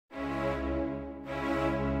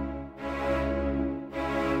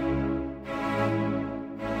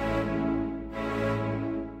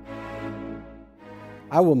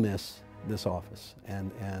I will miss this office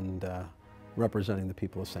and representing the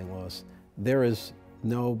people of St. Louis. There is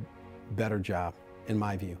no better job, in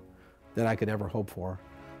my view, that I could ever hope for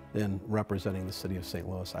than representing the city of St.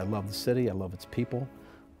 Louis. I love the city, I love its people,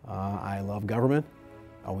 I love government,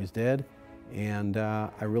 always did, and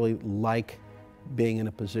I really like being in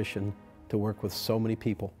a position to work with so many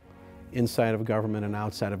people inside of government and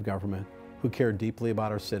outside of government who care deeply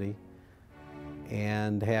about our city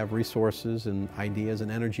and have resources and ideas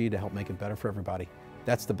and energy to help make it better for everybody.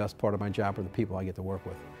 That's the best part of my job, are the people I get to work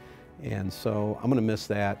with. And so I'm going to miss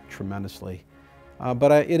that tremendously.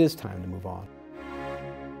 But it is time to move on.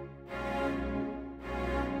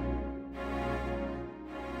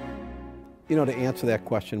 You know, to answer that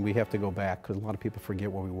question, we have to go back, because a lot of people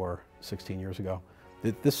forget where we were 16 years ago.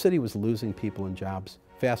 This city was losing people and jobs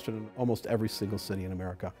faster than almost every single city in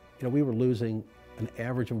America. You know, we were losing an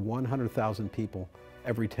average of 100,000 people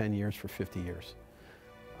every 10 years for 50 years.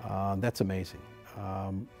 That's amazing.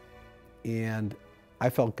 And I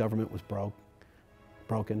felt government was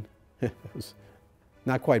broken. It was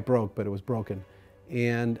not quite broke, but it was broken.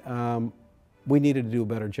 And we needed to do a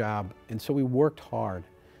better job. And so we worked hard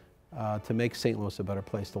to make St. Louis a better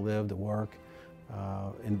place to live, to work,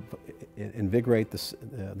 invigorate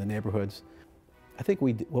the neighborhoods. I think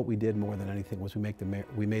what we did more than anything was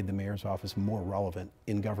we made the mayor's office more relevant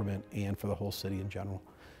in government and for the whole city in general.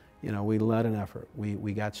 You know, we led an effort.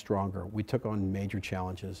 We got stronger. We took on major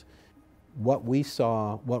challenges. What we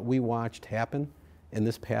saw, what we watched happen in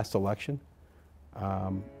this past election,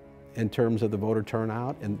 in terms of the voter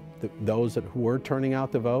turnout and those who were turning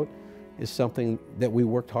out to vote, is something that we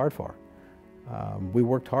worked hard for. We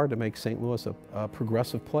worked hard to make St. Louis a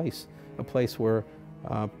progressive place, a place where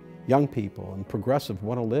young people and progressive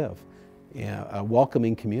want to live, a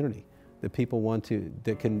welcoming community that people want to,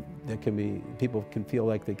 people can feel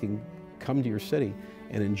like they can come to your city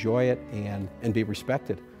and enjoy it and be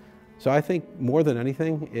respected. So I think more than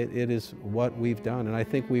anything, it is what we've done, and I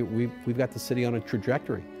think we've got the city on a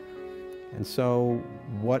trajectory. And so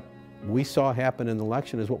what we saw happen in the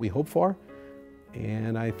election is what we hoped for,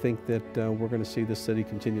 and I think that we're going to see the city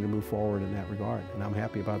continue to move forward in that regard, and I'm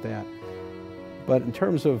happy about that. But in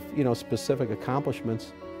terms of, you know, specific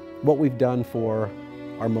accomplishments, what we've done for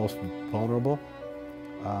our most vulnerable,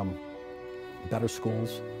 better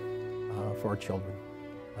schools for our children,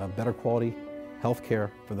 better quality health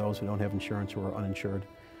care for those who don't have insurance or are uninsured,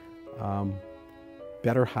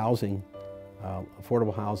 better housing,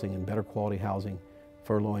 affordable housing and better quality housing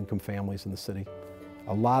for low-income families in the city.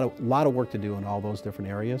 A lot of work to do in all those different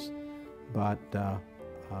areas, but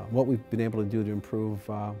what we've been able to do to improve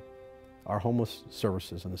our homeless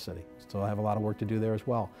services in the city. Still have a lot of work to do there as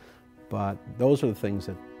well. But those are the things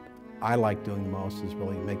that I like doing the most, is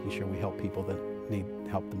really making sure we help people that need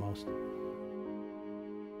help the most.